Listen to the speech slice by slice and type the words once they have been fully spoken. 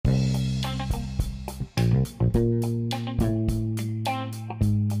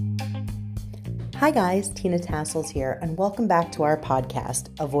Hi guys, Tina Tassels here, and welcome back to our podcast,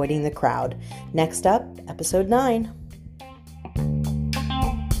 Avoiding the Crowd. Next up, episode 9.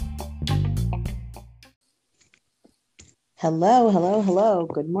 Hello.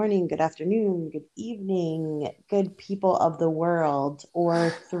 Good morning, good afternoon, good evening, good people of the world,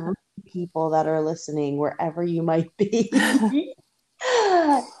 or 3 people that are listening, wherever you might be.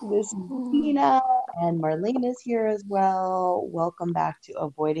 This is Tina, and Marlene is here as well. Welcome back to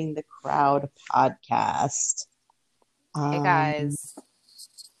Avoiding the Crowd podcast. Hey guys.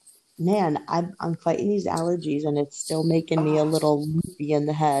 Man, I'm fighting these allergies, and it's still making me a little loopy in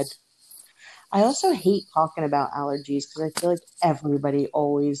the head. I also hate talking about allergies because I feel like everybody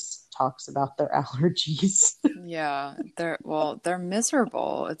always talks about their allergies. Yeah, they're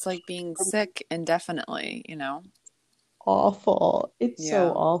miserable. It's like being sick indefinitely, you know? Awful. It's so Yeah.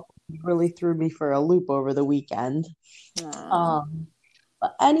 awful. It really threw me for a loop over the weekend. Aw. Um,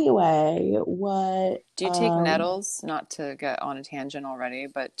 but anyway, what Do you take nettles? Not to get on a tangent already,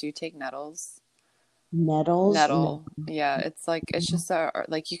 but do you take nettles? nettles? No. Nettle. Yeah, it's just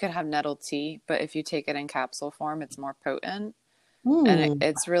like you could have nettle tea, but if you take it in capsule form, it's more potent and Hmm.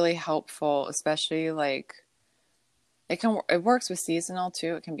 it's really helpful, especially like it works with seasonal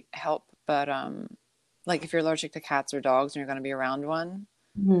too. It can help, but like if you're allergic to cats or dogs and you're going to be around one,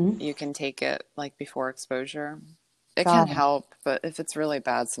 Hmm. you can take it like before exposure. It can Got it. help, but if it's really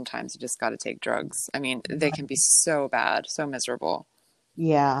bad, sometimes you just got to take drugs. I mean, they can be so bad, so miserable.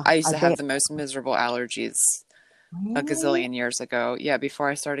 Yeah, I used I to have bet. the most miserable allergies a Really? gazillion years ago. Yeah, before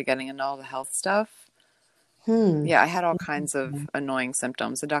I started getting into all the health stuff. Hmm. Yeah, I had all kinds of annoying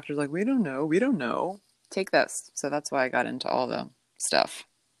symptoms. The doctor's like, we don't know. Take this. So that's why I got into all the stuff.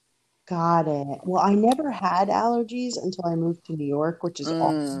 Got it. Well, I never had allergies until I moved to New York, which is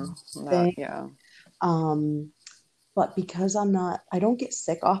awesome thing. Yeah. Um, but because I don't get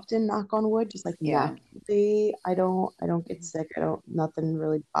sick often, knock on wood, just like Yeah. naturally, I don't get sick. Nothing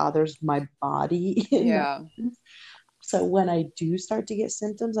really bothers my body in that Yeah. sense. So when I do start to get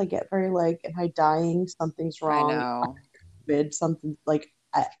symptoms, I get very like, am I dying? Something's I wrong. know. Something like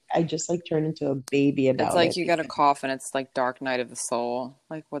I just like turn into a baby It's about like it you got a because cough and it's like Dark Night of the Soul.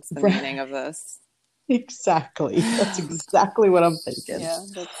 Like, what's the meaning right, of this? exactly. That's exactly what I'm thinking. Yeah,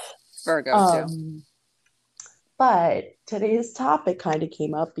 that's Virgo too. Um, but today's topic kind of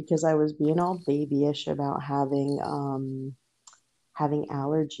came up because I was being all babyish about having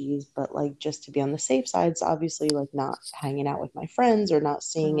allergies, but like just to be on the safe side, it's obviously like not hanging out with my friends or not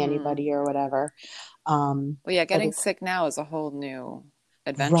seeing Hmm. anybody or whatever. Well, yeah, But getting it's sick now is a whole new right,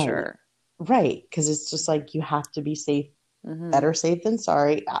 adventure. right, because it's just like you have to be safe, Hmm. better safe than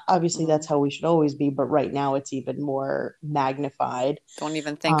sorry. Obviously, Hmm. that's how we should always be, but right now it's even more magnified. Don't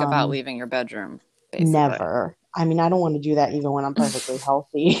even think about Um, leaving your bedroom, basically. Never. I mean, I don't want to do that even when I'm perfectly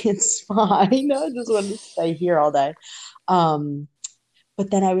healthy. It's fine. I just want to stay here all day. Um,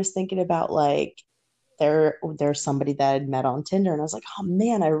 but then I was thinking about like there's somebody that I'd met on Tinder, and I was like, oh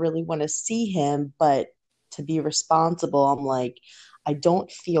man, I really want to see him, but to be responsible, I'm like, I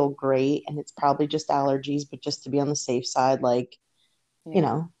don't feel great, and it's probably just allergies, but just to be on the safe side, like, you Yeah.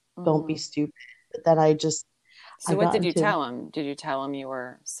 know, don't be Hmm. stupid. But then I So what got did you into, tell him? Did you tell him you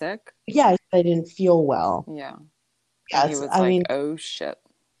were sick? yeah, I didn't feel well. Yeah. And he Yes, was I like, mean, "Oh shit."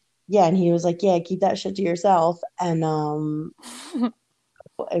 yeah, and he was like, yeah, keep that shit to yourself. And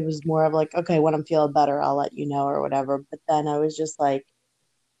it was more of like, okay, when I'm feeling better, I'll let you know or whatever. But then I was just like,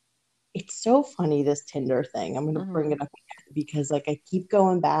 it's so funny, this Tinder thing. I'm gonna bring Hmm. it up again because like I keep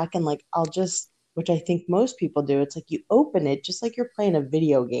going back and like I'll just, which I think most people do, it's like you open it just like you're playing a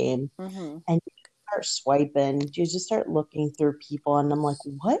video game Hmm. and you start swiping, you just start looking through people, and I'm like,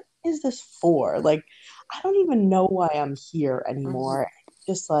 what is this for? Like, I don't even know why I'm here Hmm. anymore.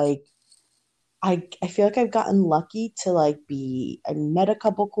 Just like I feel like I've gotten lucky to like I met a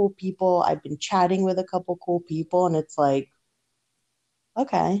couple cool people. I've been chatting with a couple cool people, and it's like,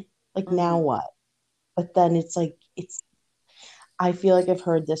 okay, like now Hmm. what? But then it's like I feel like I've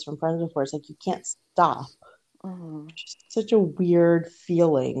heard this from friends before. It's like you can't stop. Hmm. It's just such a weird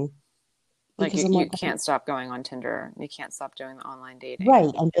feeling Like because I'm you like, can't stop going on Tinder. You can't stop doing the online dating.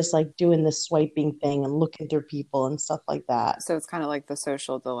 right, and just like doing the swiping thing and looking through people and stuff like that. So it's kind of like the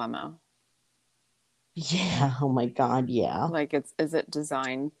social dilemma. Yeah, oh my God, yeah. Like is it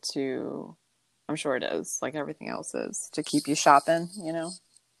designed to I'm sure it is, like everything else is, to keep you shopping, you know?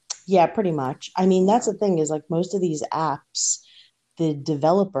 Yeah, pretty much. I mean, that's Yeah. the thing is like most of these apps, the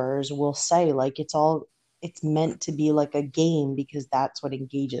developers will say like it's meant to be like a game because that's what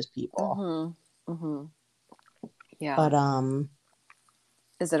engages people. Mm-hmm. Mm-hmm. Yeah. But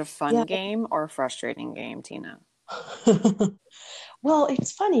Is it a fun Yeah. game or a frustrating game, Tina? Well,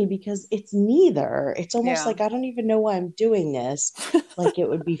 it's funny because it's neither. It's almost Yeah. like I don't even know why I'm doing this. Like it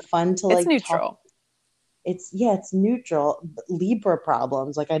would be fun to It's like talk. neutral. It's yeah, it's neutral. Libra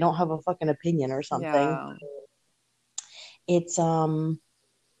problems. Like I don't have a fucking opinion or something. Yeah. It's I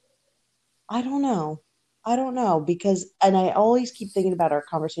don't know. I don't know because and I always keep thinking about our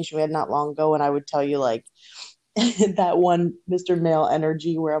conversation we had not long ago and I would tell you like that one Mr. Male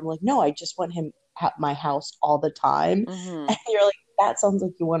energy where I'm like, no, I just want him at my house all the time. Mm-hmm. And you're like, that sounds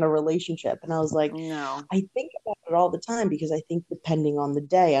like you want a relationship. And I was like, No. I think about it all the time because I think depending on the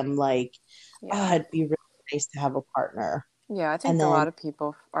day, I'm like, Yeah. it'd be really nice to have a partner. Yeah, I And think a then lot of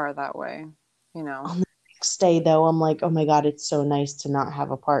people are that way, you know. on the next day, though, I'm like, oh my God, it's so nice to not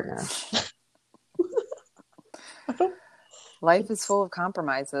have a partner. I don't, Life is it's, full of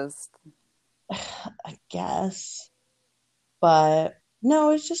compromises. I guess. But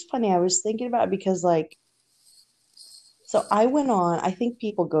no, it's just funny. I was thinking about it because, like, so I went on, I think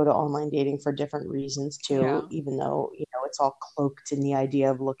people go to online dating for different reasons too, Yeah. even though, it's all cloaked in the idea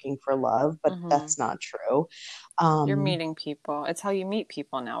of looking for love, but Mm-hmm. that's not true. You're Um, meeting people. It's how you meet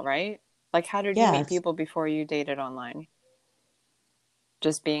people now, right? Like, how did you meet yes, people before you dated online?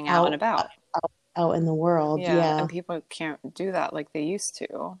 Just being out and out, about. out in the world. Yeah, and Yeah, people can't do that like they used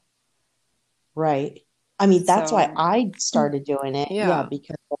to. right. I mean, that's why So, I started doing it. Yeah, yeah.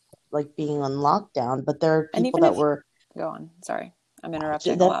 because of, like being on lockdown, but there are And people even that if, were go on, sorry, I'm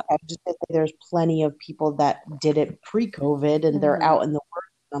interrupting a that lot. I just gonna say there's plenty of people that did it pre-COVID and they're Mm-hmm. out in the world.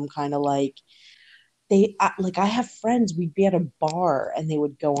 And I'm kind of like, like I have friends, we'd be at a bar and they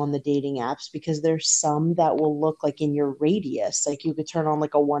would go on the dating apps because there's some that will look like in your radius. Like you could turn on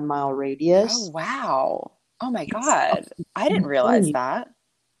like a 1 mile Oh, radius. wow. Oh my Yes. God. I didn't I'm telling realize you. that.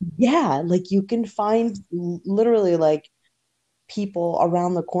 Yeah, like you can find literally like people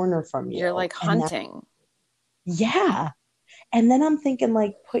around the corner from You're you. like And that, hunting. yeah. And then I'm thinking,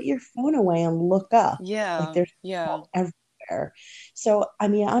 like, put your phone away and look up. Like, Yeah. there's Yeah. people everywhere. So, I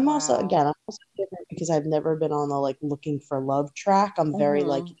mean, Wow. I'm also different because I've never been on the like looking for love track. I'm very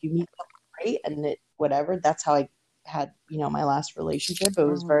like, Mm-hmm. if you meet someone great and it, whatever, that's how I had, my last relationship. It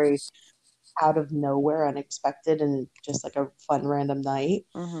was Mm-hmm. very out of nowhere, unexpected, and just like a fun random night.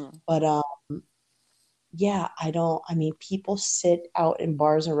 Mm-hmm. But, yeah, I mean, people sit out in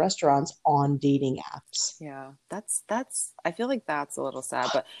bars and restaurants on dating apps. Yeah. That's I feel like that's a little sad.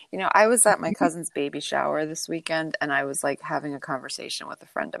 But I was at my cousin's baby shower this weekend and I was like having a conversation with a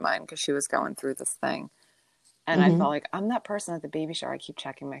friend of mine because she was going through this thing. And I felt Hmm. like I'm that person at the baby shower. I keep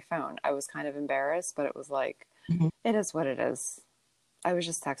checking my phone. I was kind of embarrassed, but it was like, Hmm. it is what it is. I was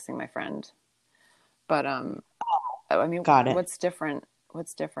just texting my friend. But I mean, Got it. what's different?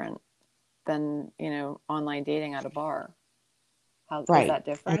 What's different than, online dating at a bar? How is Right. that And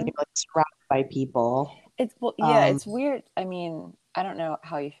you're different? like surrounded by people. It's well, yeah, Um, it's weird. I mean, I don't know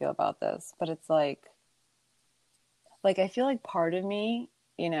how you feel about this, but it's like I feel like part of me,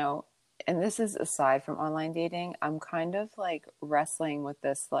 and this is aside from online dating, I'm kind of like wrestling with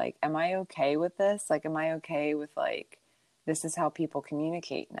this like am I okay with this? Like am I okay with like this is how people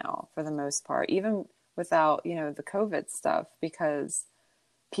communicate now for the most part, even without, the COVID stuff because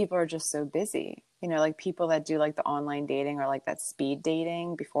people are just so busy. Like people that do like the online dating or like that speed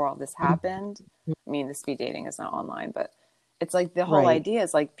dating before all this happened. I mean, the speed dating is not online, but it's like the whole right. idea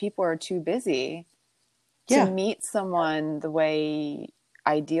is like people are too busy to Yeah. meet someone the way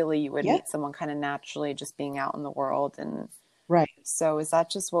ideally you would Yeah. meet someone kind of naturally just being out in the world. And Right. so is that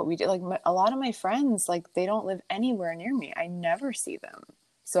just what we do? Like a lot of my friends, like they don't live anywhere near me. I never see them.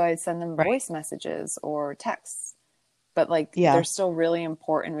 So I send them Right. voice messages or texts, but like they're Yeah. still really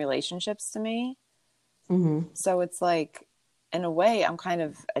important relationships to me. Hmm. So it's like, in a way, I'm kind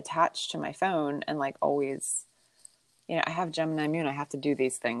of attached to my phone and like always, I have Gemini Moon. I have to do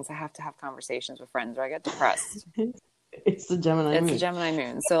these things. I have to have conversations with friends or I get depressed. It's the Gemini It's a moon. Gemini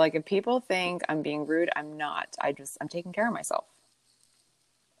Moon. So like if people think I'm being rude, I'm not. I'm taking care of myself.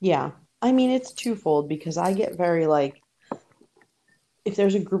 Yeah. I mean, it's twofold because I get very like, if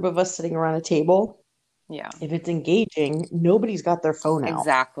there's a group of us sitting around a table, Yeah, if it's engaging, nobody's got their phone out.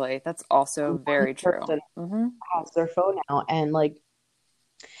 exactly. That's also One very true. person Mm-hmm. has their phone out. And like,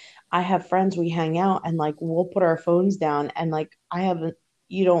 I have friends, we hang out and like, we'll put our phones down and like,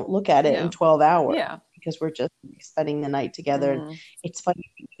 you don't look at it in Yeah. 12 hours Yeah. because we're just spending the night together. And Mm-hmm. it's funny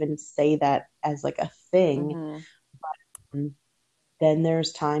to even say that as like a thing. Mm-hmm. Then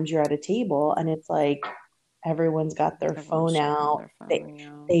there's times you're at a table and it's like everyone's got their Everyone's phone checking out. their They phone.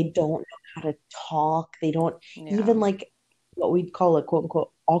 Yeah. they don't know how to talk. They don't Yeah. even like what we'd call a quote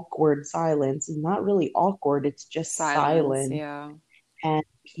unquote awkward silence is not really awkward. It's just Silence. silent. Yeah.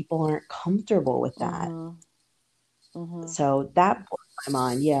 people aren't comfortable with that. Mm-hmm. Mm-hmm. So that blew my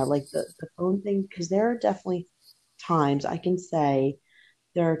mind. Yeah, like the phone thing, because there are definitely times I can say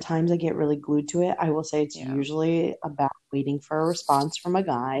there are times I get really glued to it. I will say it's Yeah. usually about waiting for a response from a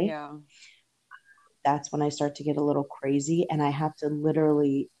guy. Yeah. That's when I start to get a little crazy and I have to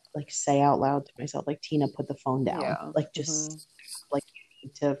literally like say out loud to myself, like, Tina, put the phone down. Yeah. Like Mm-hmm. just like you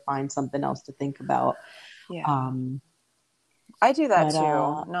need to find something else to think about. Yeah. Um, I do that but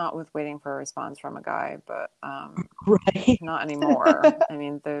too, not with waiting for a response from a guy, but right. not anymore. I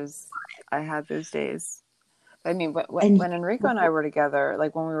mean, I had those days. I mean, And when Enrico and I were together,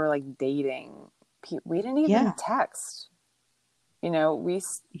 like when we were like dating, we didn't even yeah, text. You know,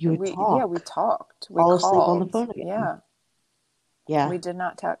 you would yeah, talk, we talked, we fall asleep on the called. phone again. Yeah. Yeah. We did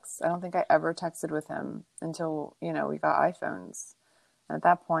not text. I don't think I ever texted with him until, we got iPhones. At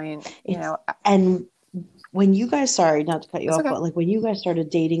that point, It's and when you guys, sorry, not to cut you it's off, okay. but like when you guys started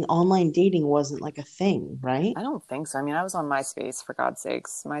dating, online dating wasn't like a thing, right? I don't think so. I mean, I was on MySpace, for God's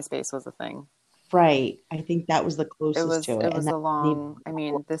sakes. MySpace was a thing. Right. I think that was the closest to It it. And was that a wasn't even long, I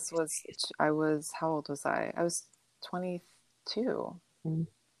mean, I was, how old was I? I was 22. mm,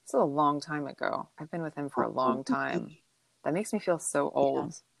 This is a long time ago. I've been with him for a long time. That makes me feel so yeah.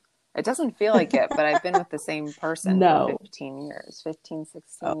 old. It doesn't feel like it, but I've been with the same person for No. 15 years, 15, Oh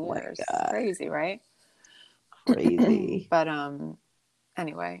 16 my years. God. Crazy, right? Crazy. But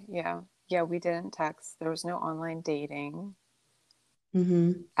anyway, yeah. Yeah, we didn't text. There was no online dating.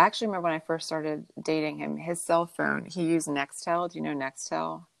 Mm-hmm. I actually remember when I first started dating him, his cell phone, he used Nextel. Do you know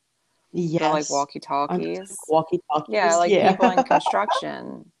Nextel? They're like Yes. I'm walkie-talkies. Yeah, walkie-talkies. like Yeah. people in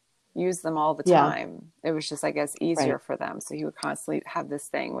construction use them all the Yeah. time. It was just, I guess, easier Right. for them. So he would constantly have this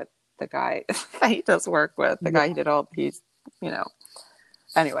thing with the guy that he does work with, the Yeah. guy he did all, you know.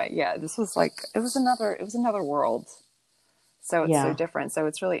 Anyway, yeah, this was like, it was another world. So it's so Yeah. different. So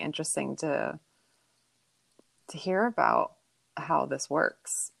it's really interesting to hear about how this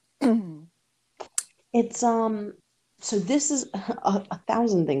works. It's so this is a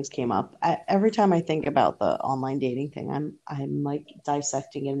thousand things came up. Every time I think about the online dating thing, I'm like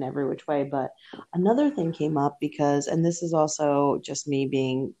dissecting it in every which way. But another thing came up because, and this is also just me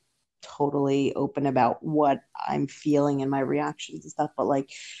being totally open about what I'm feeling and my reactions and stuff. But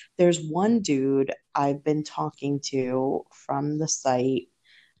like, there's one dude I've been talking to from the site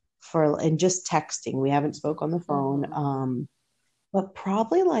for and just texting. We haven't spoke on the phone. Mm-hmm. But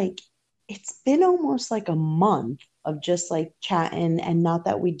probably like it's been almost like a month of just like chatting, and not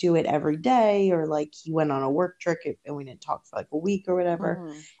that we do it every day or like he went on a work trip and we didn't talk for like a week or whatever.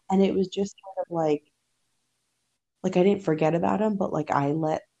 Mm-hmm. And it was just kind of like I didn't forget about him, but like I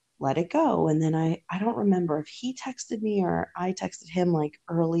let it go. And then I don't remember if he texted me or I texted him like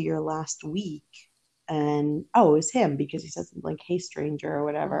earlier last week. And oh, it was him because he said something like, "Hey stranger" or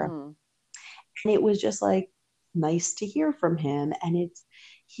whatever. Mm-hmm. And it was just like nice to hear from him. And it's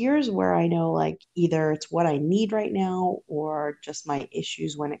here's where I know like either it's what I need right now or just my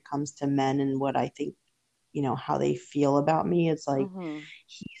issues when it comes to men and what I think, how they feel about me. It's like Mm-hmm.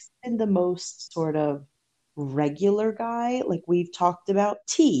 he's been the most sort of regular guy. Like we've talked about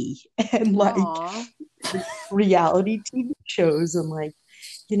tea and like Aw. reality TV shows and like,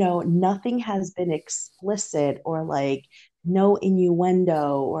 nothing has been explicit or like no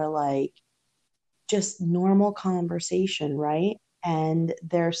innuendo or like just normal conversation, right? And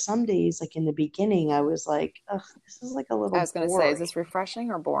there are some days, like in the beginning, I was like, ugh, this is like a I little was going to say, is boring. this refreshing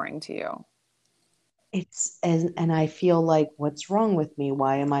or boring to you? And I feel like, what's wrong with me?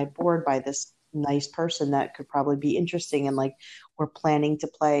 Why am I bored by this nice person that could probably be interesting? And like, we're planning to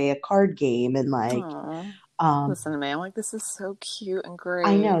play a card game, and like, Aw. um, Listen to me. I'm like, this is so cute and I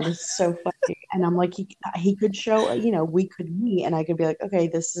great. know this is so funny. And I'm like, he could show, we could meet, and I could be like, okay,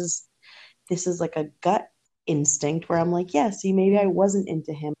 this is like a gut instinct where I'm like, yeah, see, maybe I wasn't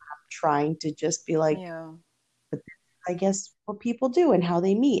into him. I'm trying to just be like, Yeah. but I guess what people do and how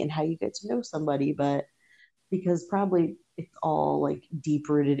they meet and how you get to know somebody. But because probably it's all like deep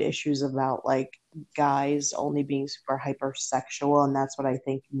rooted issues about like guys only being super hypersexual. And that's what I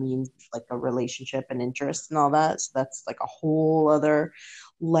think means like a relationship and interest and all that. So that's like a whole other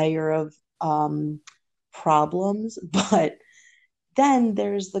layer of problems. But then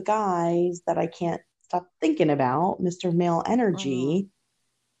there's the guys that I can't stop thinking about, Mr. Male Mm-hmm. Energy,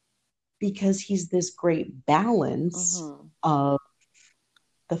 because he's this great balance Mm-hmm. of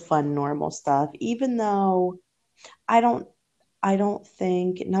the fun, normal stuff, even though I don't. I don't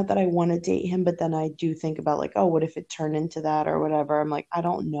think, not that I want to date him, but then I do think about like, oh, what if it turned into that or whatever? I'm like, I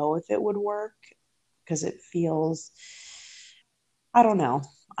don't know if it would work because it feels, I don't know.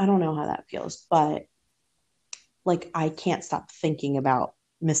 I don't know how that feels, but like I can't stop thinking about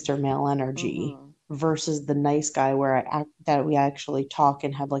Mr. Male Energy Mm-hmm. versus the nice guy where that we actually talk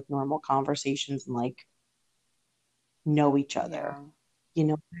and have like normal conversations and like know each other. Yeah. You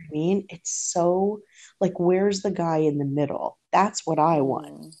know what I mean? It's so like, where's the guy in the middle? That's what I want.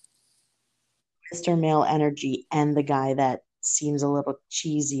 Mm. Mr. Male Energy and the guy that seems a little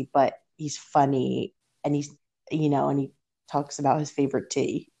cheesy, but he's funny and and he talks about his favorite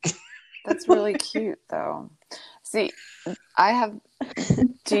tea. That's really cute though. See, I have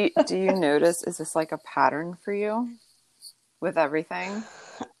do you notice, is this like a pattern for you with everything?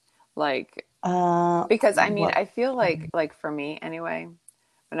 Like, because I mean, What? I feel like for me anyway,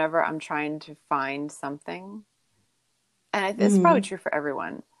 whenever I'm trying to find something, and it's probably Mm-hmm, true for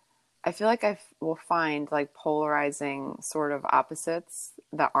everyone, I feel like will find like polarizing sort of opposites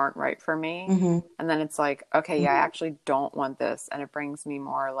that aren't right for me. mm-hmm, And then it's like, okay, yeah, I mm-hmm. actually don't want this. And it brings me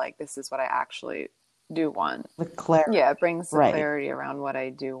more like, this is what I actually do want. The clarity, Yeah, it brings the right? clarity around what I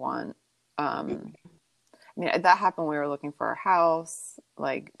do want. I mean, that happened when we were looking for a house,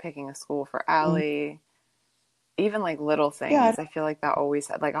 like picking a school for Mhm. Allie, even like little Yeah, things. I feel like that always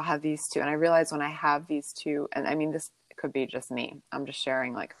had, like, I'll have these two. And I realize when I have these two, and I mean, this could be just me. I'm just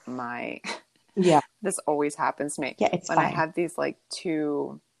sharing like my, yeah, this always happens to me. yeah. It's When I fine. have these like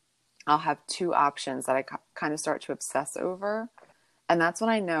two, I'll have two options that I kind of start to obsess over. And that's when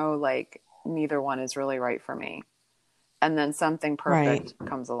I know like neither one is really right for me. And then something Right, perfect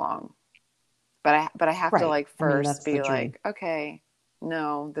comes along. But I have to right. like I mean, first that's the be dream. like, okay,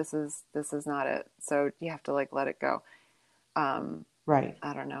 no, this is not it. So you have to like let it go. Um, Right.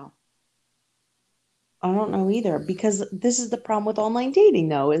 I don't know. I don't know either because this is the problem with online dating,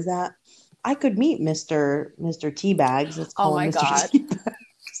 though, is that I could meet Mr. Teabags. Let's Oh call him my Mr. God.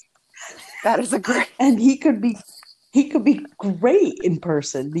 Teabags, That is a great and he could be great in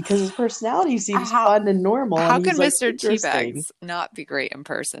person because his personality seems how fun and normal, and how could he's like Mr. interesting. Teabags not be great in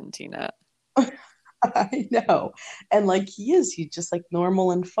person, Tina? I know. And like he's just like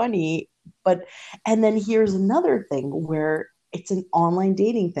normal and funny. But, and then here's another thing where it's an online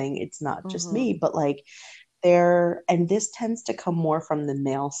dating thing. It's not just Mm-hmm. me, but like and this tends to come more from the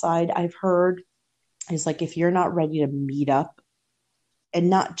male side, I've heard, is like if you're not ready to meet up and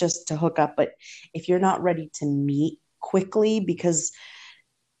not just to hook up, but if you're not ready to meet quickly because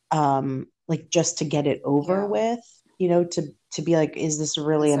like just to get it over Yeah. with, to be like, is this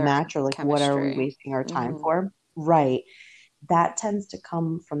really Is a there match or like what are we chemistry? wasting our time Mm-hmm. for? Right. That tends to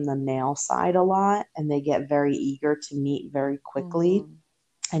come from the male side a lot, and they get very eager to meet very quickly. Mm-hmm.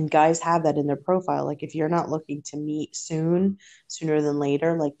 And guys have that in their profile. Like if you're not looking to meet soon, sooner than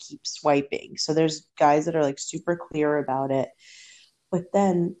later, like keep swiping. So there's guys that are like super clear about it. But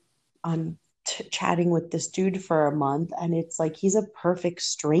then I'm chatting with this dude for a month, and it's like he's a perfect Mm-hmm.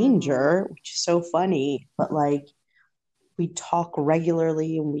 stranger, which is so funny. But like we talk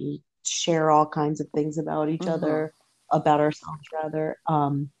regularly and we share all kinds of things about each Mm-hmm. other, about ourselves rather.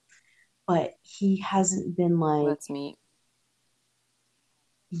 But he hasn't been like, Let's meet.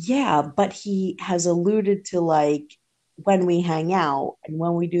 yeah, but he has alluded to like when we hang out and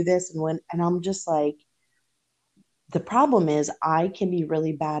when we do this and I'm just like, the problem is I can be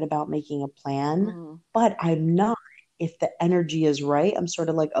really bad about making a plan, Mm-hmm. but I'm not. If the energy is right, I'm sort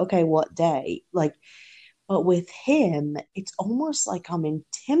of like, okay, what day? Like, but with him, it's almost like I'm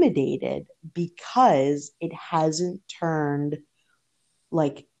intimidated because it hasn't turned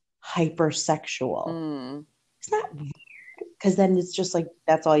like hypersexual. Mm. Isn't that weird? Because then it's just like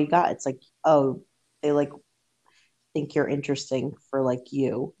that's all you got. It's like, oh, they like think you're interesting for like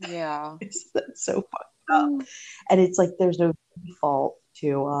you. Yeah. It's that's so fucked up. Mm. And it's like there's no default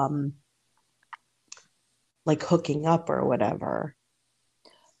to like hooking up or whatever.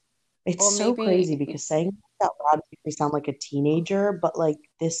 It's Well, so maybe. crazy because saying it out loud makes me sound like a teenager, but like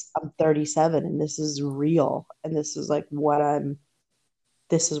this, I'm 37 and this is real. And this is what I'm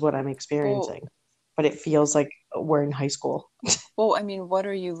Well, experiencing. But it feels like we're in high school. I mean, what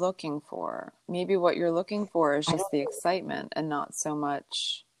are you looking for? Maybe what you're looking for is I just don't the excitement and not so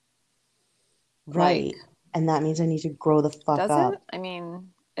much like, Right. And that means I need to grow the fuck does it? up. I mean,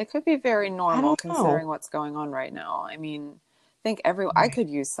 it could be very I normal don't know. considering what's going on right now. I mean, I Right. could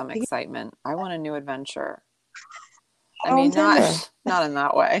use some I think excitement. I want a new adventure. I I'm on mean, Tinder. not in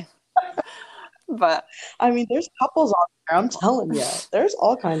that way, but I mean, there's couples on there. I'm telling you, there's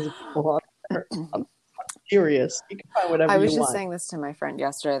all kinds of people on there. I'm serious. You can find whatever I you was just want. saying this to my friend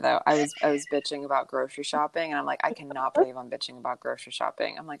yesterday though. I was bitching about grocery shopping and I'm like, I cannot believe I'm bitching about grocery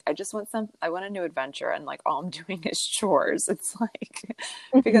shopping. I'm like, I want a new adventure and like all I'm doing is chores. It's like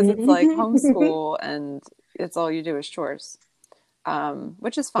because it's like homeschool and it's all you do is chores.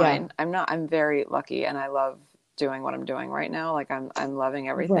 Which is Yeah. fine. I'm very lucky and I love doing what I'm doing right now. Like I'm loving Right.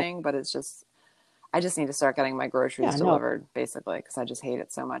 everything, but it's just I just need to start getting my groceries Yeah, no. delivered basically because I just hate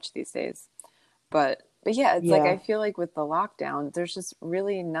it so much these days. But yeah, it's like I Yeah. feel like with the lockdown, there's just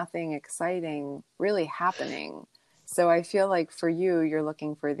really nothing exciting really happening. So I feel like for you, you're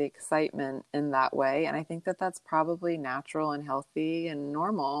looking for the excitement in that way, and I think that that's probably natural and healthy and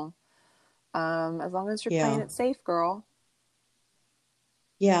normal, as long as you're playing Yeah. it safe, girl.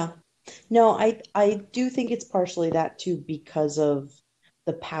 Yeah. No, I do think it's partially that too because of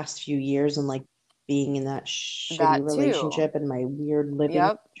the past few years and like being in that shitty That too. relationship and my weird living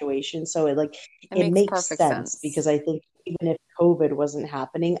Yep, situation. So it like it it makes makes perfect sense sense. because I think even if COVID wasn't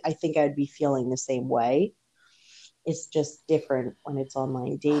happening, I think I'd be feeling the same way. It's just different when it's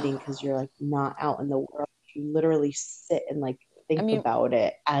online dating because you're like not out in the world. You literally sit and like I think mean, about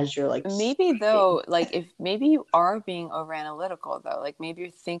it as you're like maybe swiping. though, like if maybe you are being over analytical though, like maybe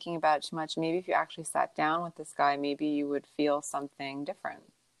you're thinking about it too much. Maybe if you actually sat down with this guy, maybe you would feel something different.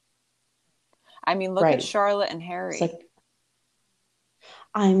 I mean, look at Right. Charlotte and It's Harry. like,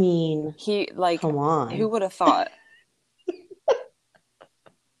 I mean, He, like, come who on. would have thought?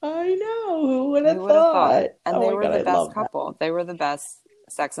 I know. Who would Who have would have thought? thought? And Oh they my were God, the I best love that. couple. They were the best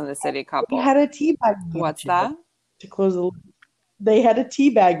Sex and the City They couple. had a teabagging What's issue that? to close the loop. They had a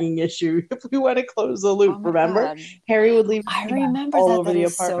teabagging issue if we want to close the Oh loop. my Remember? God. Harry would leave I tea bags remember all that. over That the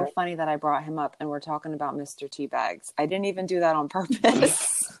is so apartment. funny that I brought him up and we're talking about Mr. Teabags. I didn't even do that on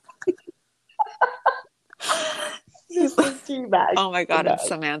purpose. Mr. Teabag. Oh my The God, it's best.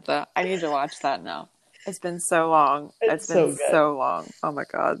 Samantha. I need to watch that now. It's been so long. It's It's been so good. so long. Oh my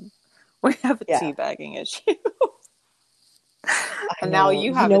God. We have a Yeah, teabagging issue. I And now know. you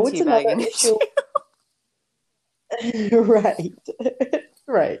You have a know what's another teabagging issue. issue? Right.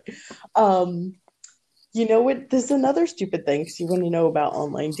 Right. Um, you know what? There's another stupid thing because you want to know about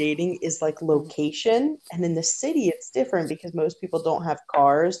online dating is like location. And in the city, it's different because most people don't have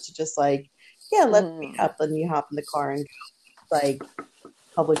cars to just like, yeah, let's meet Mm. up. And you hop in the car and go, like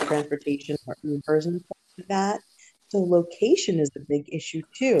public transportation or Ubers and stuff like that. So location is a big issue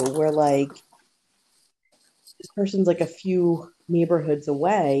too, where like this person's like a few neighborhoods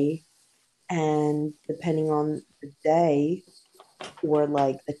away, and depending on the day or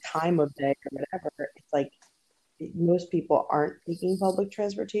like the time of day or whatever, it's like most people aren't taking public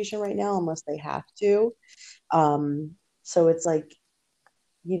transportation right now unless they have to. So it's like,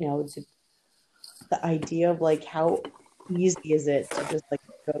 you know, the idea of like how easy is it to just like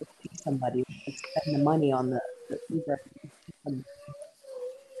go see somebody, like spend the money on the Uber.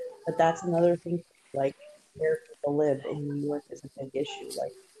 But that's another thing, like where people live in New York is a big issue.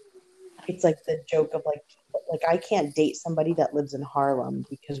 Like it's like the joke of like I can't date somebody that lives in Harlem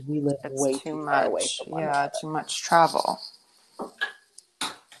because we live It's way too too far away much. from one Yeah, another. too much travel.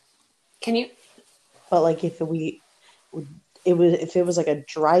 Can you? But like if it was like a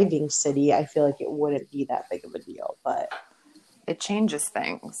driving city, I feel like it wouldn't be that big of a deal. But It changes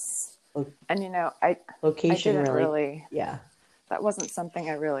things. lo- And I location didn't really, really, yeah. that wasn't something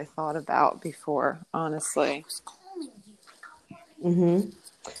I really thought about before, honestly. Hmm.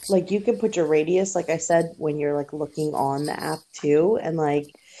 Like you can put your radius, like I said, when you're like looking on the app too, and like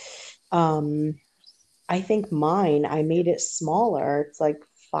um I think mine, I made it smaller. It's like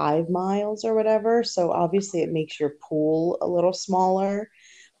 5 miles or whatever. So obviously it makes your pool a little smaller.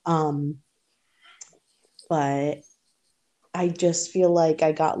 Um, but I just feel like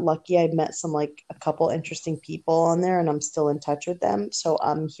I got lucky. I met some like a couple interesting people on there and I'm still in touch with them. So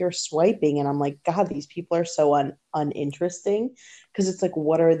I'm here swiping and I'm like, God, these people are so uninteresting. Because it's like,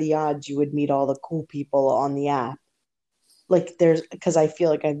 what are the odds you would meet all the cool people on the app? Like there's because I feel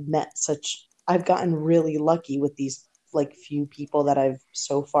like I've gotten really lucky with these like few people that I've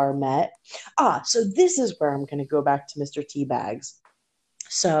so far met. So this is where I'm gonna go back to Mr. T Bags.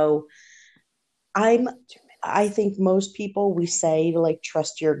 So I'm I 2 minutes. think most people we say to like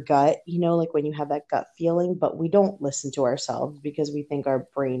trust your gut, like when you have that gut feeling, but we don't listen to ourselves because we think our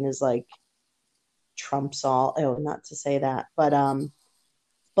brain is like trumps all. Oh, not to say that,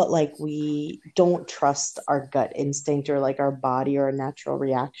 but like we don't trust our gut instinct or like our body or our natural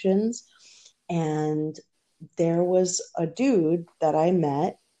reactions. And there was a dude that I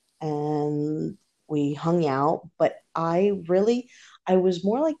met and we hung out, but I was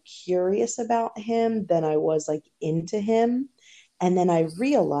more like curious about him than I was like into him. And then I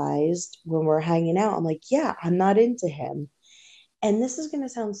realized when we're hanging out, I'm like, yeah, I'm not into him. And this is going to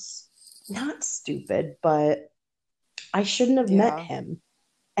sound not stupid, but I shouldn't have met Yeah. him.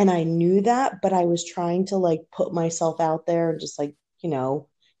 And I knew that, but I was trying to like put myself out there and just like, you know,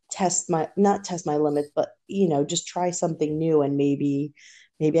 not test my limits, but just try something new and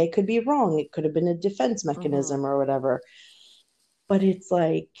maybe I could be wrong. It could have been a defense Mm-hmm. mechanism or whatever. But it's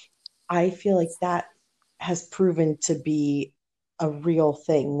like, I feel like that has proven to be a real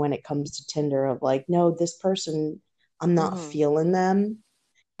thing when it comes to Tinder of like, no, this person, I'm not Mm-hmm. feeling them.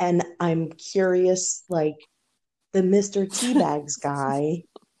 And I'm curious, like the Mr. Teabags guy,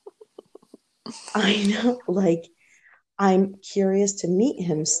 I know, like, I'm curious to meet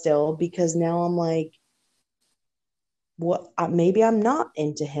him still because now I'm like, what? Maybe I'm not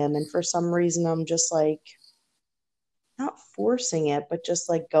into him. And for some reason, I'm just like, not forcing it, but just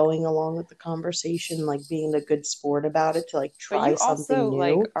like going along with the conversation, like being a good sport about it to like But try you something also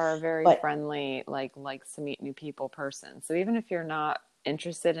like new. are a very But friendly, like likes to meet new people person. So even if you're not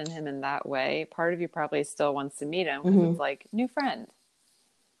interested in him in that way, part of you probably still wants to meet him because it's mhm, like new friend.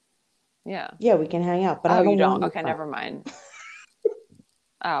 Yeah. yeah, we can hang out, but Oh, I you don't don't? want new Okay, friends. never mind.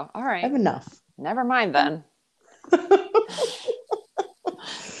 Oh, all I have right. enough. Never mind then.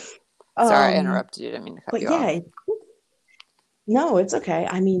 Sorry, I um, interrupted you. I didn't mean to cut but you yeah, off. no, it's okay.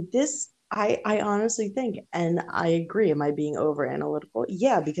 I mean, I honestly think, and I agree. Am I being over analytical?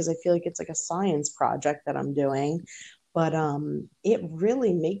 Yeah, because I feel like it's like a science project that I'm doing, but it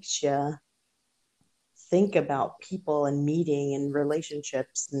really makes you think about people and meeting and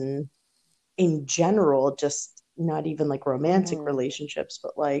relationships and in general, just not even like romantic Mm-hmm. relationships,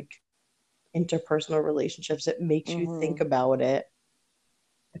 but like interpersonal relationships. It makes you think Mm-hmm. about it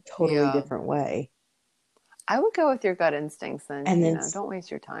a totally Yeah. different way. I would go with your gut instincts then, And then Tina. Don't waste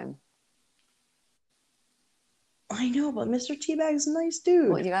your time. I know, but Mr. Teabag's a nice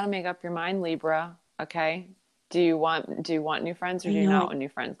Well, dude. you got to make up your mind, Libra. Okay. Do you want new friends or I do you know. not want new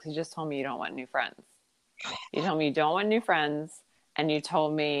friends? Because you just told me you don't want new friends. You told me you don't want new friends, and you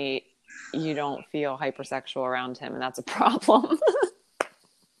told me you don't feel hypersexual around him, and that's a problem.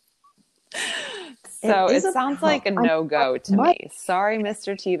 It So is it a sounds like problem. a I'm no go to much. me. Sorry,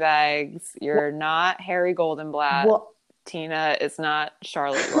 Mr. Teabags. You're not Harry Goldenblatt. Well, Tina is not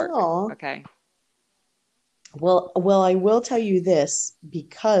Charlotte York. oh, Okay. well, I will tell you this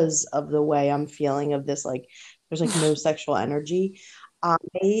because of the way I'm feeling of this, like, there's like no sexual energy. I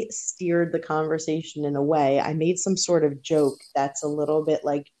steered the conversation in a way. I made some sort of joke that's a little bit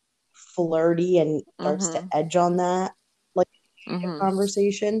like flirty and starts to Mm-hmm. edge on that, like, Mm-hmm.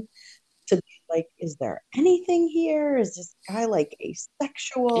 conversation to be like, is there anything here? Is this guy like You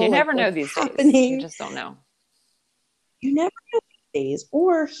asexual? Like, never know what's these days. You happening? just don't know. You never know these days.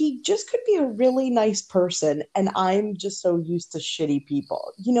 Or he just could be a really nice person, and I'm just so used to shitty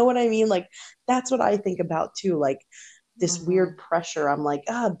people. You know what I mean? Like, that's what I think about too. Like, this Mm-hmm. weird pressure. I'm like,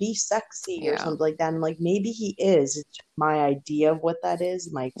 be sexy or Yeah. something like that. And I'm like, maybe he is. It's just my idea of what that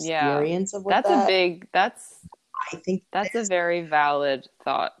is, my Yeah. experience of what That's a that big, I think it that's a is. very valid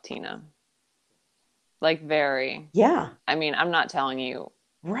thought, Tina. Like, very. Yeah, I mean, I'm not telling you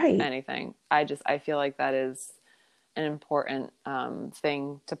right. anything. I feel like that is an important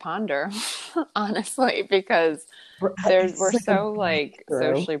thing to ponder, honestly, because we're It's like a so like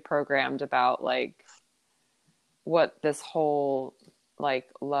breakthrough. socially programmed about like what this whole like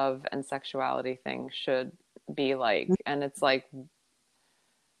love and sexuality thing should be like, and it's like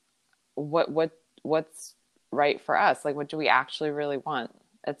what's right for us, like what do we actually really want.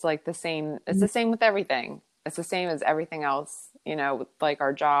 It's like it's the same with everything. It's the same as everything else, with like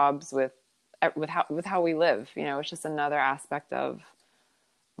our jobs, with how we live. It's just another aspect of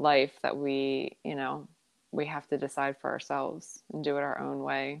life that we have to decide for ourselves and do it our own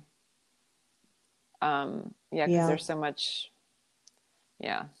way. Yeah, because Yeah. there's so much.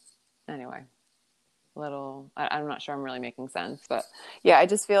 Yeah. Anyway, I'm not sure I'm really making sense, but yeah, I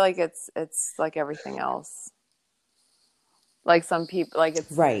just feel like it's like everything else. Like some people, like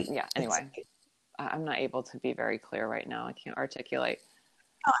it's Right. yeah. It's Anyway, I'm not able to be very clear right now. I can't articulate.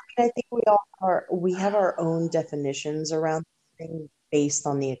 I think we have our own definitions around things based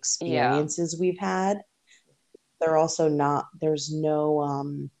on the Yeah. experiences we've had. They're also not there's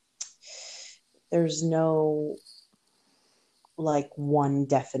no like one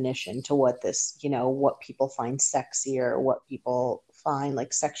definition to what this, what people find sexy or what people find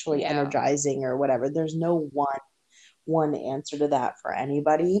like sexually Yeah. energizing or whatever. There's no one answer to that for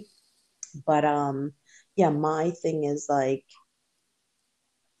anybody. But yeah, my thing is like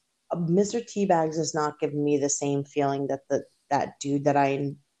Mr. Teabags is not giving me the same feeling that that dude that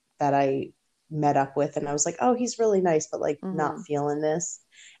I met up with, and I was like, oh, he's really nice, but like not Mm-hmm. feeling this.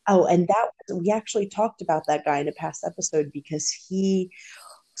 Oh, and we actually talked about that guy in a past episode because he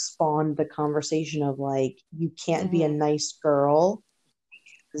spawned the conversation of like you can't be a Mm-hmm. nice girl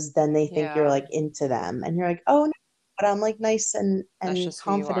because then they think you're Yeah. like into them, and you're like, oh no, but I'm like nice That's and just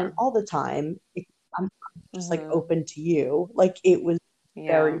who you confident are. all the time. I'm just like Mm-hmm. open to you. Like it was.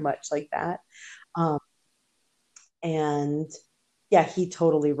 very Yeah. much like that. Um, and yeah, he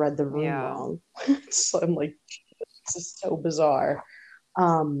totally read the room Yeah. wrong. So I'm like, this is so bizarre.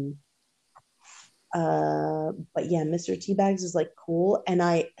 Um, but yeah, Mr. Teabags is like cool. And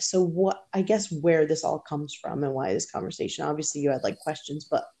so what, I guess where this all comes from and why this conversation, obviously you had like questions,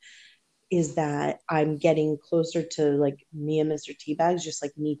 but is that I'm getting closer to like me and Mr. Teabags just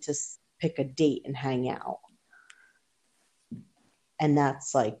like need to pick a date and hang out. And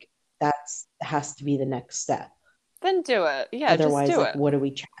that's like, that's has to be the next step. Then do it. Yeah, just Otherwise, do like, it. what do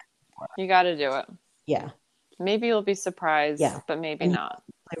we chat for? You got to do it. Yeah. Maybe you'll be surprised, Yeah. but maybe And not.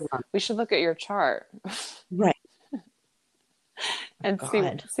 I run. We should look at your chart Right. Oh, and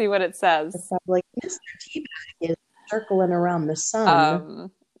God. see what it It's says. like Mr. Teabag is circling around the sun.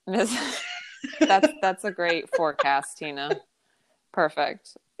 Um, that's a great forecast, Tina.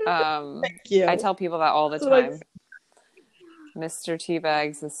 Perfect. Thank I you. tell people that all the That's what I, time. Mr.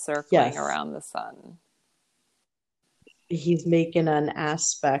 Teabags is circling yes. around the sun. He's making an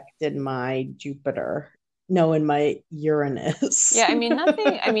aspect in my Jupiter. No, in my Uranus. Yeah, I mean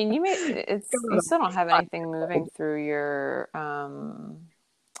nothing. I mean you God, still don't have I'm anything moving old. through your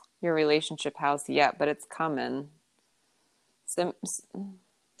relationship house yet, but it's coming. So,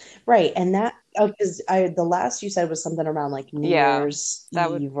 Right, and that because I the last you said was something around like New yeah, Year's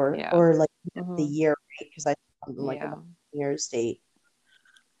that would Eve or yeah. or like the Hmm. year, right? Because I said something like Yeah. about New Year's date.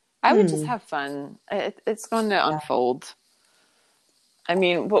 I would just Hmm. have fun. It's going to Yeah, unfold. I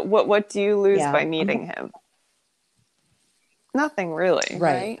mean, what do you lose yeah. by meeting him? Nothing really, Right.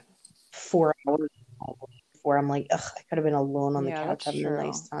 right? 4 hours before I'm like, ugh, I could have been alone on the Yeah, couch that's having a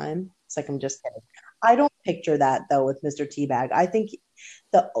nice true. time. It's like I'm just kidding. I don't picture that though with Mr. Teabag. I think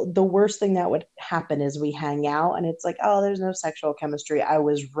the worst thing that would happen is we hang out and it's like, oh, there's no sexual chemistry. I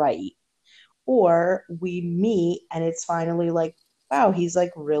was right. Or we meet and it's finally like, wow, he's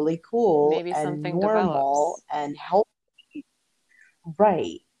like really cool Maybe and something normal develops. and healthy,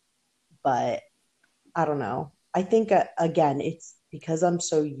 right? But I don't know. I think again, it's because I'm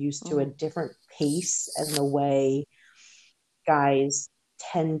so used to a Hmm. different pace and the way guys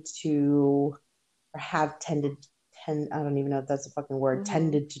tend to or have tended tend I don't even know if that's a fucking word Hmm.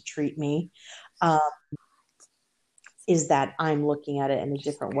 tended to treat me. Um, is that I'm looking at it in a She's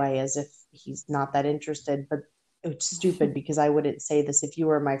different okay. way as if he's not that interested. But it's stupid because I wouldn't say this if you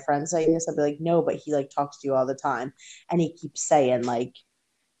were my friend saying this. I'd be like, no, but he like talks to you all the time, and he keeps saying like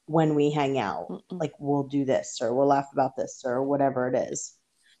when we hang out, Mm-mm. like we'll do this or we'll laugh about this or whatever it is.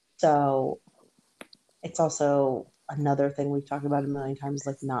 So it's also another thing we've talked about a million times,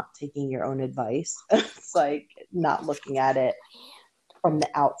 like not taking your own advice. It's like not looking at it from the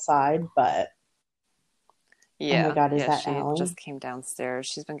outside, but oh my Yeah, God, is yeah, that she Allie? just came downstairs.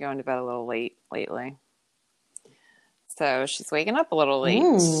 She's been going to bed a little late lately. So she's waking up a little late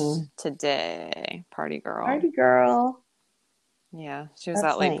Mm, today. Party girl. party girl. Yeah, she was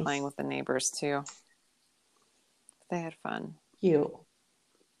That's out late playing nice. with the neighbors too. They had fun. Cute.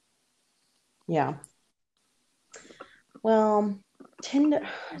 Yeah. Well, Tinder,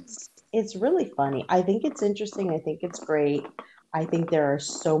 it's really funny. I think it's interesting. I think it's great. I think there are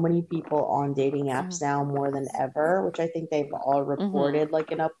so many people on dating apps now more than ever, which I think they've all Mm-hmm. reported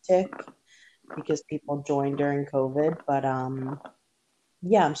like an uptick because people joined during COVID. But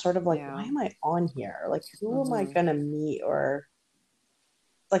yeah, I'm sort of like, why Yeah. am I on here? Like, who am I Mm-hmm. gonna meet or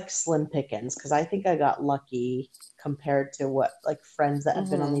like slim pickings? Because I think I got lucky compared to what like friends that have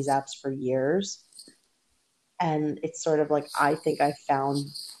been on Mm-hmm. these apps for years. And it's sort of like I think I found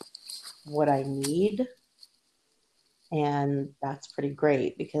what I need. And that's pretty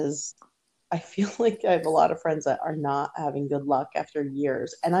great because I feel like I have a lot of friends that are not having good luck after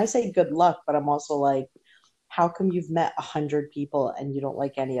years. And I say good luck, but I'm also like, how come you've met 100 people and you don't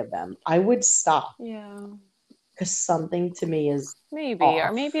like any of them? I would stop Yeah. because something to me is Maybe. Or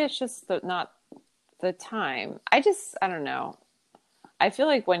off. maybe it's just not the time. I don't know. I feel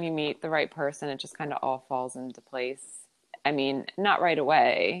like when you meet the right person, it just kind of all falls into place. I mean, not right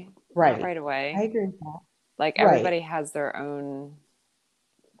away. Not Right. right I away. agree with that. Like Right. everybody has their own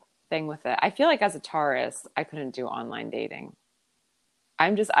thing with it. I feel like as a Taurus, I couldn't do online dating.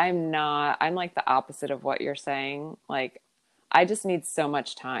 I'm not, I'm like the opposite of what you're saying. Like, I just need so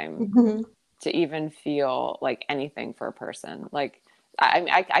much time Mhm. to even feel like anything for a person. Like,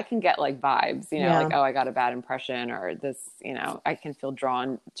 I can get like vibes, like, Yeah. oh, I got a bad impression or this, I can feel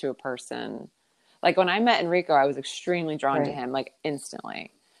drawn to a person. Like when I met Enrico, I was extremely drawn to Right. him, like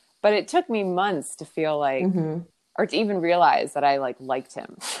instantly. But it took me months to feel like, Hmm. or to even realize that I like liked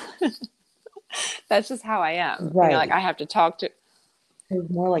him. That's just how I am. Like Right. I have to talk to, It was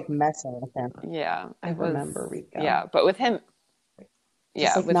more like messing with him. yeah, I remember Rico. yeah. But with him, Just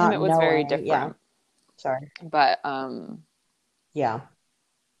Yeah, like with him not it was very knowing. Yeah. different. Sorry. But Yeah.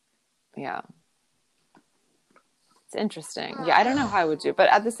 yeah, it's interesting. Yeah, I don't know how I would do, but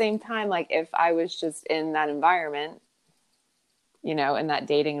at the same time, like if I was just in that environment, in that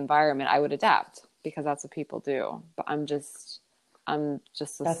dating environment, I would adapt because that's what people do. But I'm just a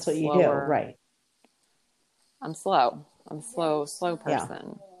That's what you do. slower. Right. I'm slow. I'm a slow Yeah.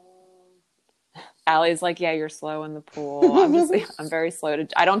 person. Allie's like, yeah, you're slow in the pool. I'm very slow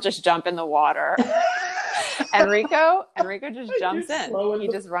I don't just jump in the water. Enrico just You're jumps in. slow in He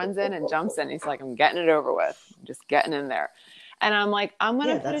the just runs in and pool. jumps in. He's like, I'm getting it over with. I'm just getting in there. And I'm like, I'm going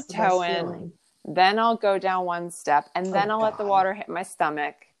Yeah, to put a that's the toe best in, feeling. then I'll go down one step, and then Oh I'll let the God. water hit my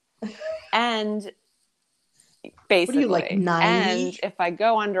stomach. And What are you, like basically, and 90? if I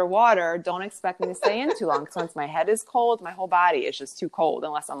go underwater, don't expect me to stay in too long. Because once my head is cold, my whole body is just too cold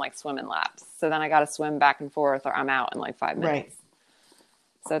unless I'm like swimming laps. So then I got to swim back and forth or I'm out in like 5 minutes. Right.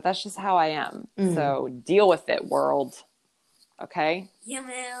 So that's just how I am. Mm. So deal with it, world. Okay? Yeah,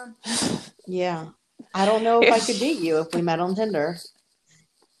 man. Yeah. I don't know if I could date you if we met on Tinder.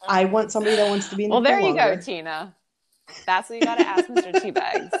 I want somebody that wants to be in the Well, pool there you longer. go, Tina. That's what you got to ask Mr.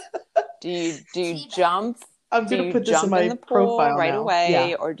 Teabags. Do you jump? I'm Do gonna you put this in jump in my the pool profile right now. away,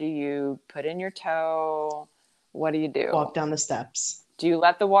 Yeah. or do you put in your toe? What do you do? Walk down the steps. Do you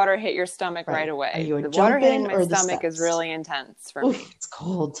let the water hit your stomach right Right. away? Are you a The water jump hitting in my or the stomach is steps? really intense for Oof, me. it's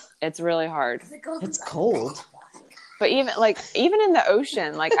cold. It's really hard. It's cold. But even in the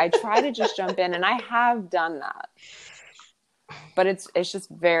ocean, like I try to just jump in, and I have done that. But it's just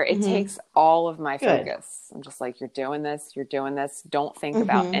it takes all of my Good. focus. I'm just like, you're doing this. Don't think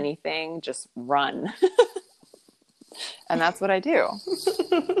about anything. Just run. And that's what I do.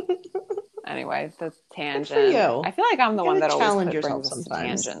 Anyway, the tangent. Good for you. I feel like I'm the one that challenge always yourself brings us to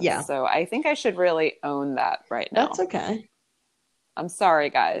sometimes. tangents. Yeah. So I think I should really own that right now. That's okay. I'm sorry,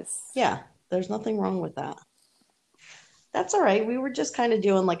 guys. Yeah, there's nothing wrong with that. That's all right. We were just kind of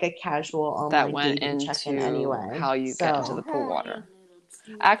doing like a casual That online went dating check-in into anyway. how you get into the pool water.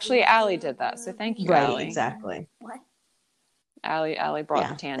 Actually, Allie did that, so thank you, Right, Allie. exactly. What? Allie brought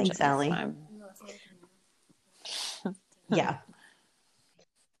the tangent thanks, Allie. this time. Yeah.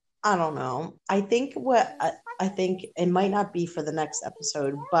 I don't know. I think it might not be for the next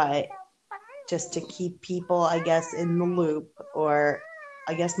episode, but just to keep people, I guess, in the loop, or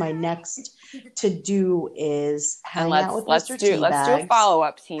I guess my next to do is hang out with Mr. Teabags. Let's do a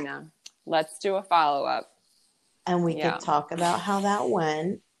follow-up, Tina. Let's do a follow-up. And we could talk about how that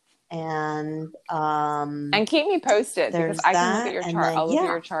went. And keep me posted because I can look at your chart. I'll look at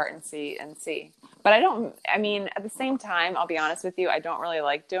your yeah. chart and see. But at the same time, I'll be honest with you, I don't really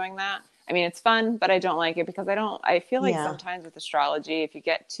like doing that. I mean, it's fun, but I don't like it because I feel like sometimes with astrology, if you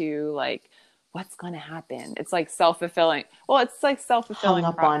get to like, what's going to happen? It's like self-fulfilling. Well, it's like self-fulfilling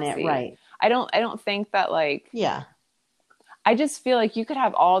hung up prophecy. on it, right. I don't think that like, yeah. I just feel like you could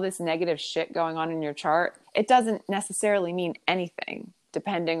have all this negative shit going on in your chart. It doesn't necessarily mean anything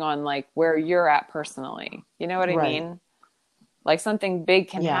depending on like where you're at personally. You know what I mean? Like something big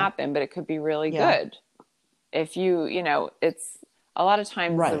can happen, but it could be really good. If it's a lot of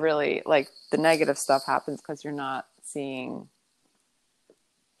times the really like the negative stuff happens because you're not seeing,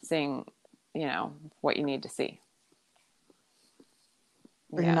 what you need to see.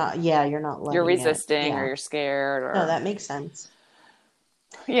 Or you're not letting you're resisting or you're scared or no, that makes sense.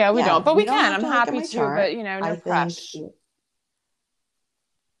 Yeah, we don't, but we can. I'm happy to, chart. but no pressure.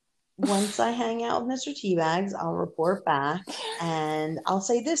 Once I hang out with Mr. Teabags, I'll report back, and I'll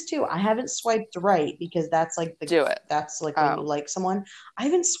say this too. I haven't swiped right because that's like do it. That's like when you like someone. I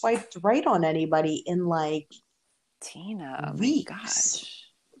haven't swiped right on anybody in like Tina weeks. My gosh.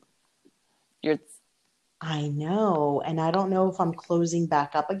 I know, and I don't know if I'm closing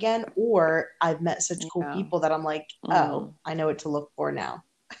back up again, or I've met such cool people that I'm like, oh, I know what to look for now.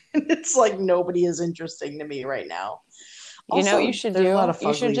 It's like nobody is interesting to me right now. Also, you should do?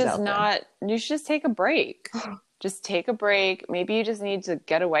 You should just take a break. Just take a break. Maybe you just need to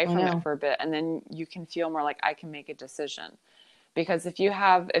get away from it for a bit, and then you can feel more like I can make a decision. Because if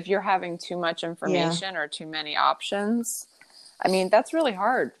you're having too much information or too many options, I mean, that's really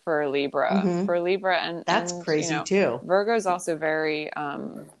hard for a Libra. Mm-hmm. For a Libra, and that's crazy too. Virgo is also very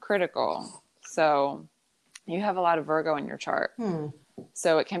critical. So you have a lot of Virgo in your chart.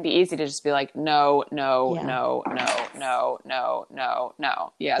 So it can be easy to just be like, no.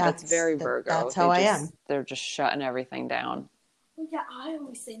 Yeah, that's very Virgo. That's how I am. They're just shutting everything down. Yeah, I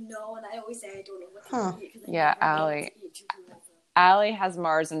always say no, and I always say I don't know what to do. Yeah, Allie has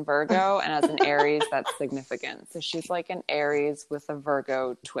Mars in Virgo, and as an Aries, that's significant. So she's like an Aries with a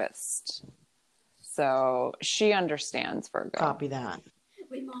Virgo twist. So she understands Virgo. Copy that.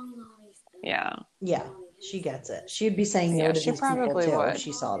 With mommy. Yeah. Yeah, she gets it. She'd be saying no Yeah, to she these people probably too if would.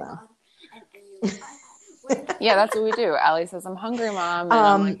 she saw them. Yeah, that's what we do. Allie says, I'm hungry, Mom. And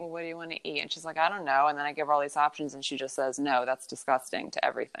I'm like, well, what do you want to eat? And she's like, I don't know. And then I give her all these options and she just says, no, that's disgusting to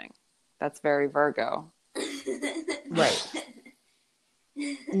everything. That's very Virgo. Right.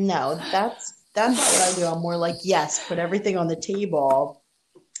 No, that's not what I do. I'm more like, yes, put everything on the table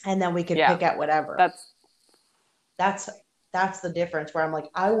and then we can pick at whatever. That's the difference where I'm like,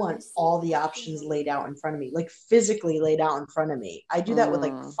 I want all the options laid out in front of me, like physically laid out in front of me. I do that with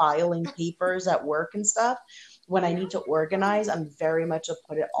like filing papers at work and stuff. When I need to organize, I'm very much a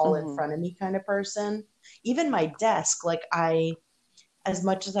put it all in front of me kind of person. Even my desk, like as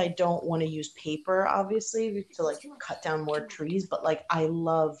much as I don't want to use paper, obviously, to like cut down more trees, but like I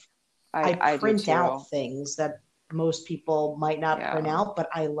print out things that most people might not print out, but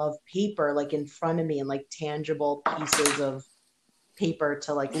I love paper like in front of me and like tangible pieces of paper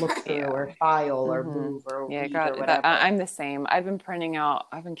to like look through or file or move or read or whatever. I'm the same. I've been killing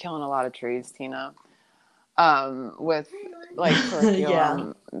a lot of trees, Tina. With like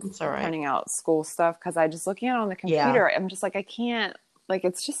curriculum, it's all right. printing out school stuff because I just looking at it on the computer, I'm just like, I can't, like,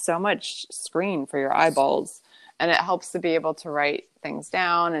 it's just so much screen for your eyeballs, and it helps to be able to write things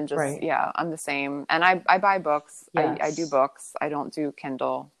down and just I'm the same. And I buy books. I do books. I don't do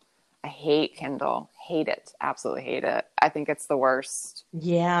Kindle. I hate Kindle. Hate it. Absolutely hate it. I think it's the worst.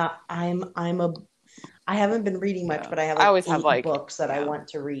 Yeah, I haven't been reading much, but I have eight books that I want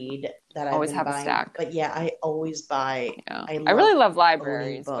to read that I always have buying. A stack. But yeah, I always buy. Yeah. I really love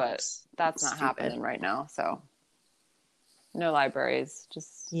libraries, but that's not happening right now. So no libraries.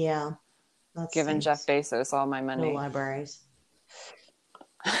 Just giving Jeff Bezos all my money. No libraries.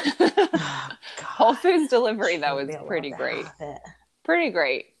 Whole Foods delivery though is pretty great. Pretty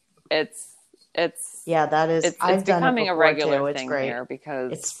great. It's that is. It's becoming a regular thing here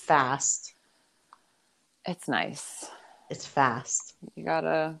because it's fast. It's nice. It's fast. You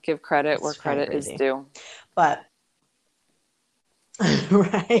gotta give credit where credit is due. But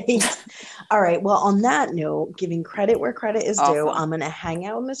right. All right. Well, on that note, giving credit where credit is due, I'm going to hang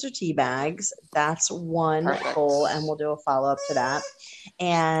out with Mr. Teabags. That's one goal, and we'll do a follow-up to that.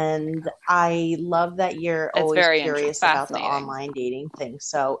 And I love that you're always curious about the online dating thing.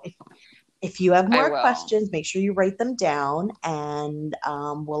 So if you have more questions, make sure you write them down and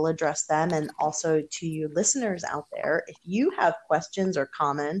we'll address them. And also to you listeners out there, if you have questions or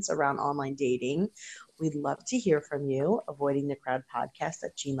comments around online dating, we'd love to hear from you.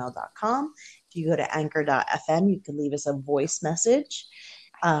 avoidingthecrowdpodcast@gmail.com. If you go to anchor.fm, you can leave us a voice message.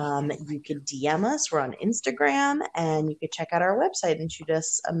 You could DM us. We're on Instagram, and you could check out our website and shoot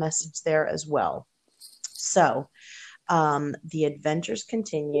us a message there as well. So the adventures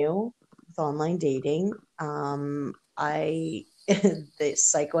continue with online dating. The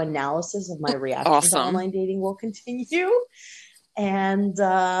psychoanalysis of my reaction to online dating will continue. And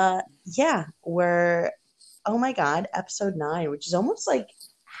we're, oh my God, episode 9, which is almost like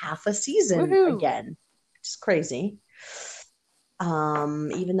half a season again. It's crazy.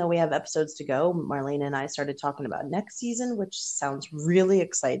 Even though we have episodes to go, Marlene and I started talking about next season, which sounds really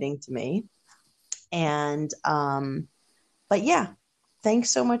exciting to me. And, but yeah,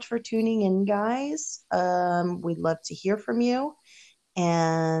 thanks so much for tuning in, guys. We'd love to hear from you.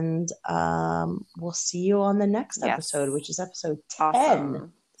 And we'll see you on the next episode, which is episode 10.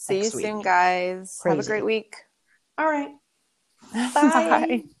 Awesome. See you soon, guys. Have a great week. All right. Bye.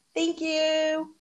 Bye. Thank you.